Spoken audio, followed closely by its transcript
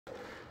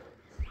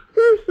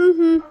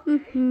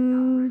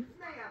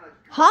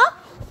Huh?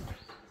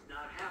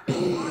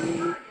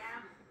 Where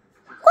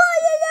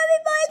did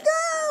everybody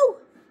go?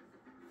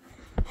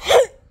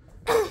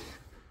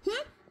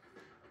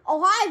 Oh,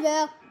 hi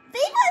there.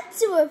 They went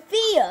to a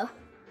theater.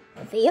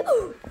 A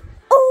theater?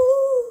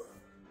 Oh!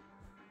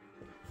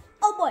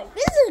 Oh boy,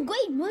 this is a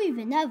great movie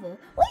than ever.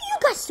 What are you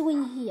guys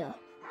doing here?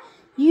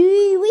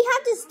 We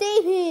have to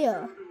stay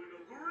here.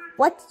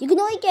 What? You can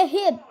only get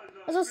here.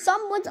 So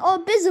someone's all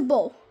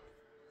visible.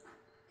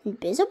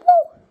 Invisible?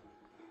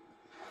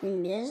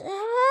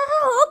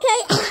 Okay.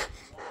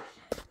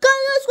 Go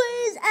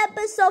Squeeze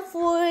episode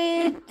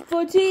 14.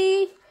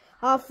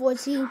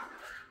 14.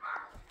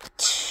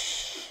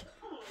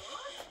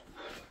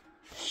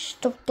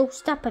 Don't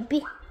stop,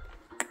 baby.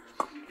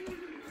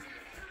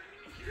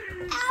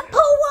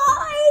 Apple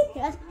wine!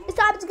 Yes, it's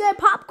time to get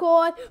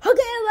popcorn.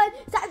 Okay,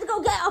 it's time to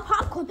go get our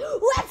popcorn.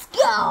 Let's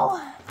go!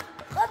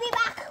 We'll be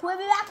back. We're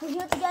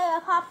here to get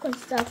our popcorn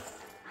stuff.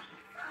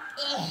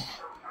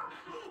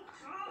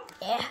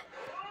 Yeah.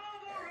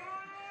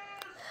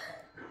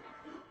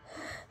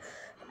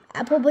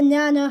 Apple,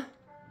 banana.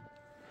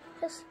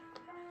 Yes.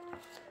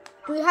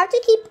 Do we have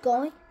to keep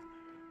going?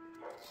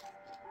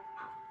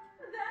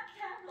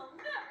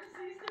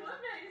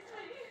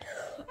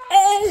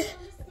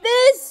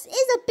 This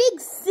is a big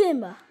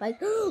cinema. Like,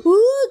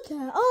 look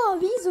at all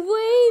these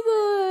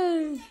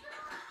waivers.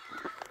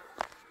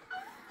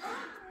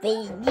 They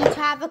need to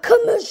have a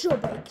commercial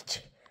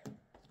break.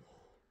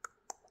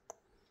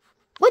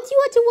 What do you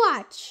want to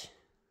watch?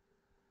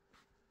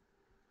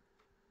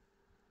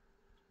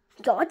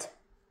 God.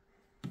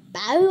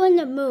 Battle on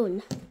the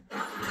Moon.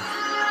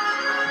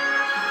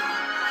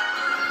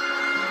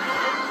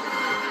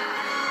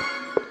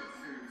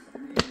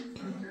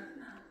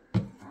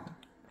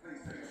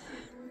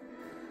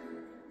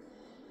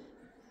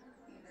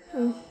 I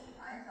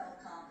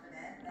felt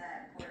confident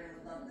that Corey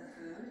would love the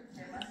food.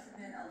 There must have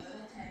been a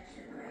little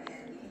tension,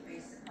 right?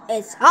 Based upon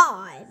It's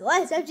hard.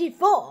 What is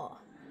MG4?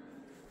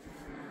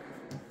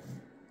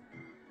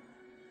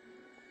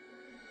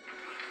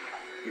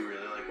 You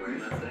really like wearing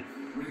that thing?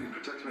 It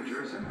protects my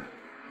jersey.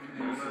 I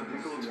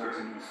think it looks great.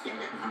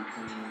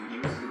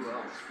 You would do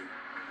well.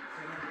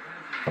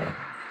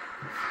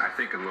 I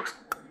think it looks...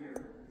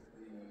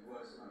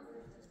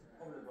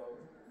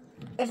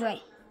 It's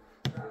right.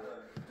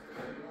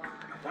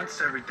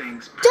 Once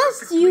everything's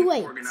Just you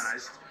wait.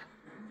 organized,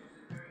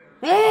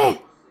 Eh.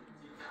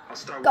 I'll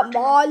start Come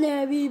working. on,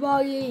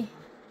 everybody.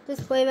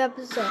 Just play the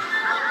episode.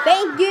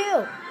 Thank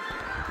you.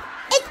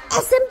 It's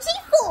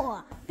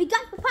SMG4. We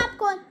got the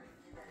popcorn.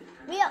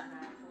 Real.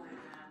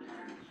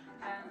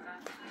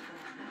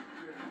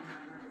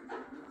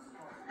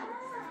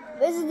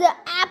 This is the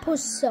Apple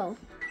show.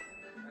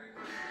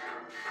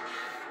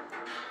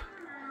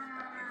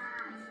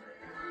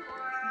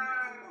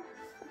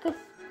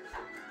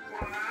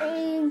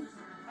 And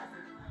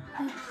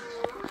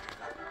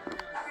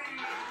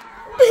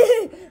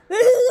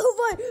this is so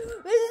funny.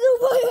 This is so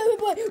funny,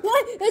 everybody.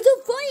 What? It's so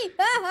funny.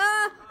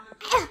 Oh,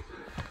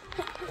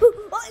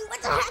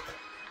 what the heck?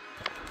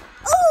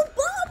 Oh,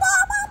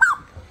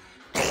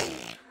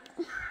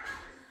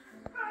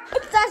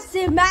 it's not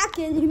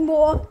cinematic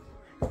anymore.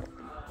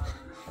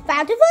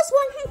 Found the first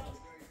one.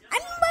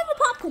 I'm on the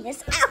popcorn.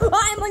 Yes,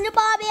 I'm on the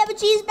Bobby Ever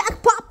Cheese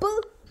back popper.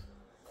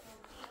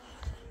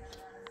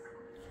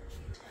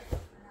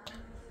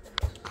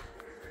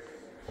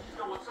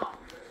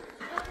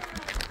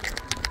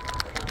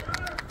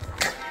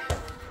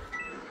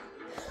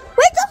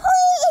 Where's the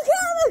police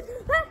coming?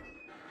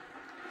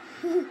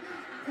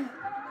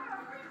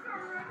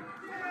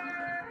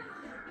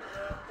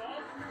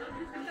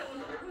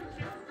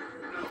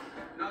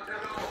 Not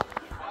at all.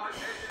 Hard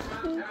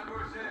edges and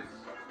tambour sets.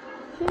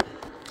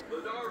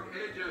 The dark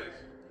edges.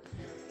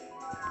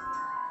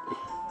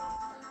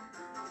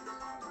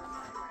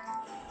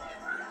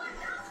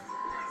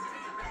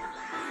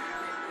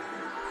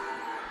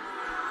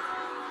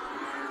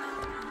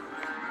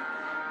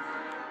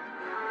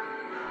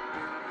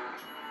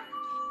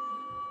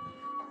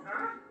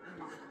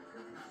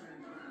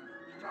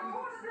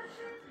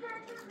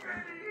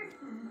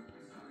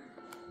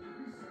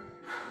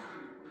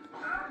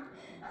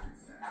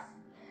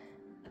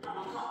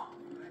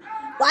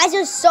 Why is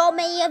there so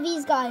many of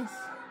these guys?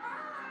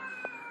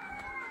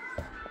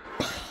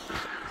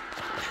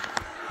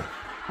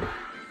 The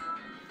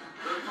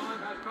time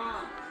has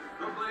come.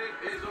 The blade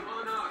is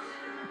upon us.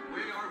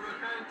 We are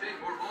repenting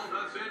for all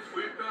the sins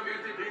we've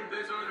committed in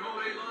this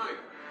unholy life.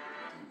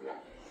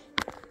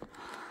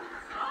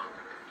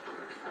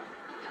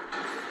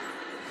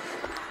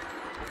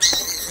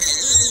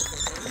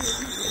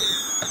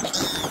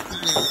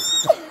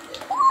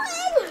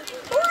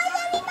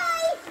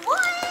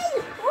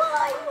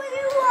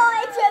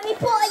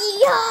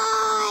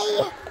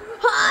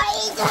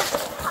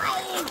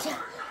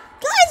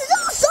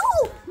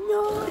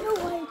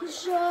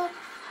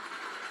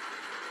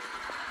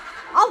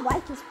 I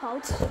like this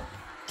part.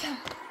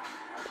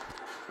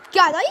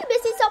 God, are you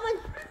missing someone?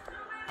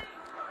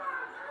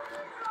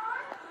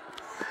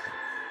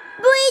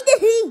 Breathe the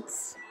heat.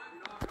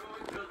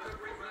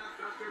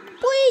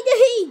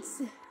 Wait!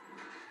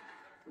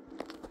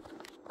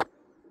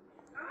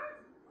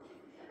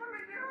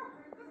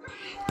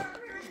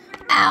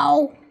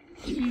 Ow!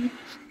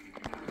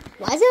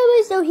 Why is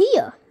everybody still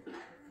here?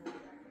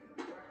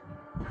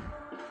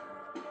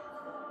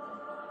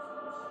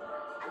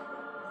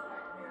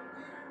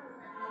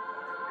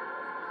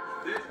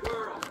 This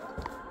world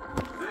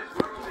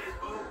is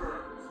over.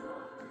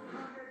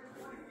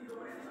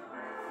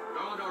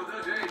 Gone are the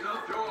days of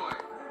joy.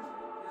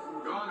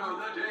 Gone are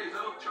the days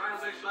of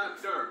childish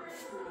laughter.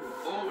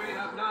 All we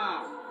have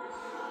now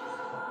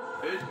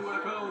is to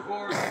atone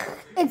for.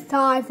 It's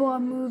time for a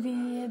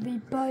movie,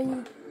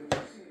 everybody.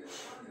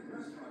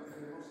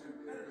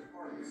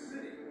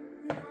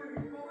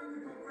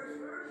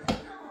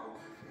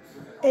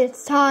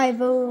 It's time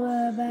for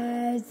a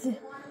birthday.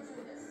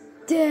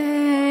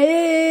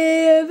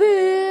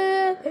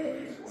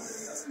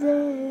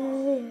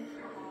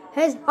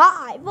 It's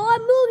time for a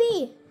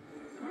movie.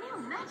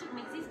 Magic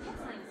makes these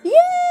pixelings. Yeah!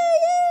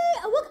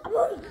 Look, a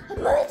movie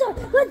time.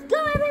 Let's go,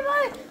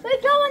 everybody.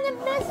 We're going to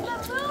miss the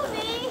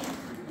movie.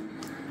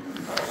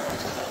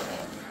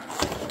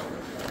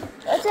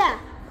 What's that?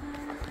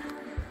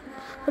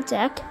 What's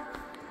that?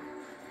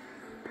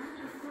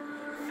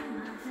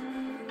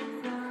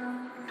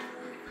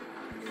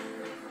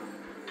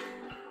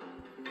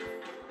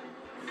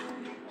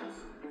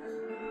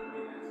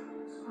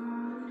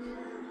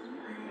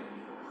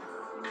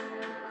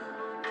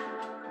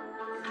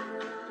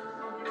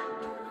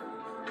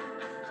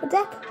 What's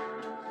that?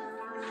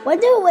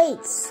 Wonder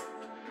waits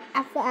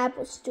at the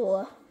Apple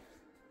Store.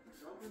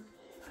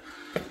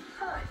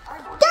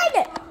 Dang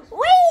it!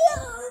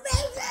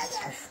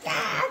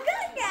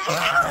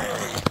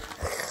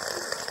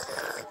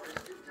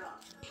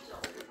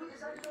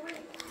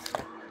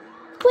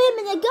 Wait a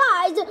minute,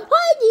 guys!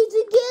 I need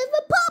to give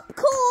a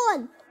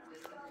popcorn!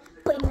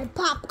 Bring me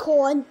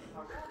popcorn.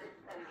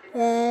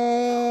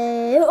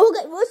 Okay,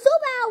 we'll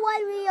stop out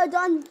when we are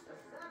done.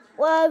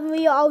 When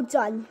we are all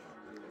done.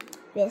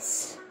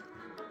 This.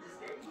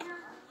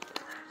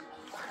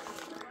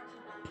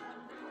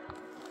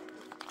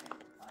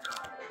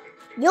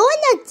 You're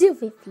in a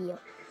different field.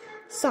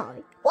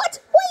 Sorry. What?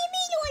 What do you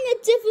mean you're in a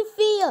different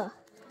field?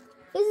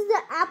 This is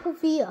the apple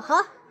field,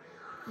 huh?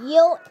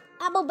 You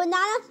apple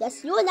banana?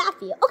 Yes, you're in that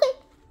field. Okay.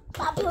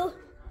 Apple.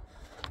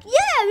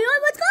 Yeah,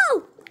 everyone, let's go.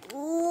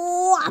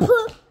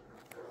 Apple.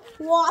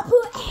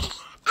 Apple.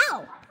 Ow.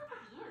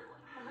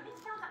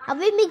 I'll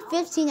make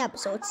 15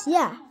 episodes.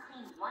 Yeah.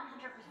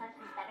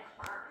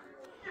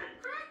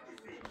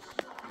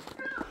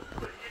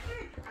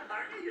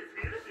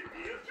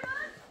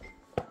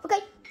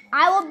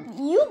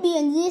 You be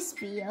in this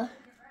video.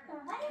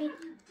 Whatever you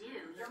do,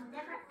 you'll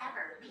never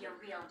ever be a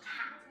real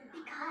cat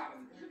because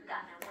you've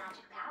got no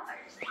magic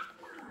powers.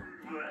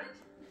 What?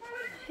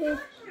 What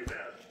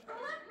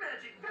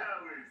magic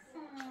powers?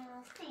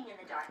 Seeing in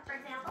the dark, for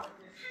example.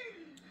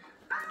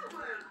 I'll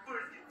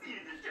force you see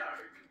in the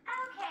dark.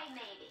 Okay,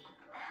 maybe.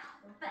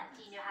 But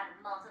do you know how to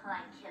multiply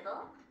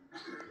kibble?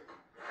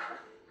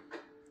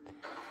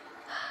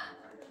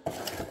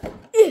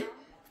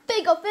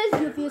 Big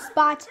offensive your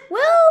spot.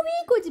 Where are we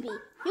going to be?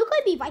 You're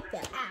going to be right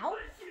there. Ow.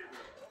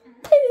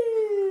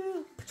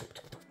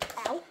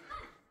 Ow.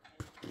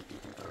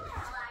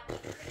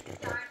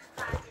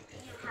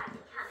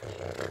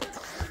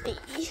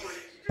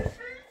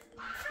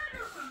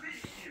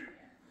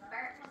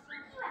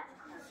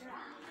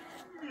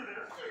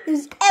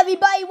 Is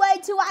everybody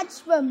ready to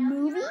watch the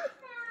movie?